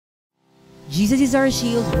Jesus is Our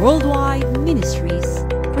Shield Worldwide Ministries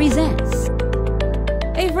presents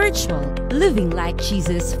a virtual Living Like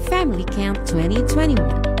Jesus Family Camp 2021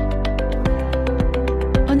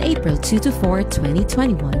 on April 2 to 4,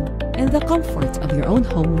 2021 in the comfort of your own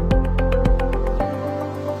home.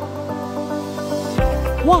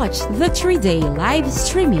 Watch the 3-day live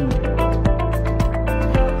streaming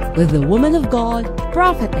with the woman of God,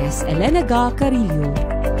 Prophetess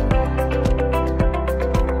𝐒𝐒𝐂𝐈𝐿,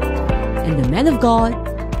 and the man of God,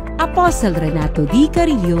 Apostle Renato D.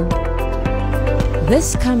 Carillo.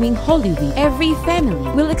 This coming Holy Week, every family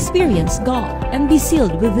will experience God and be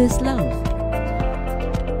sealed with His love.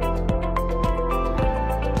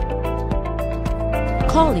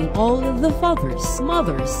 Calling all the fathers,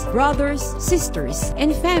 mothers, brothers, sisters,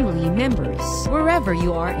 and family members, wherever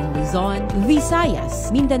you are in Luzon,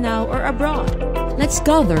 Visayas, Mindanao, or abroad. Let's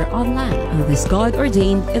gather online on this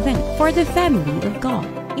God-ordained event for the family of God.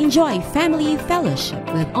 Enjoy family fellowship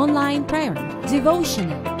with online prayer,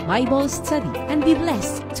 devotional, Bible study, and be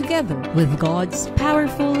blessed together with God's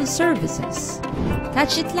powerful services.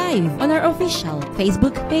 Catch it live on our official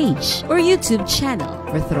Facebook page or YouTube channel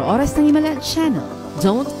or through Oras ng Himala channel.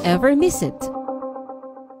 Don't ever miss it.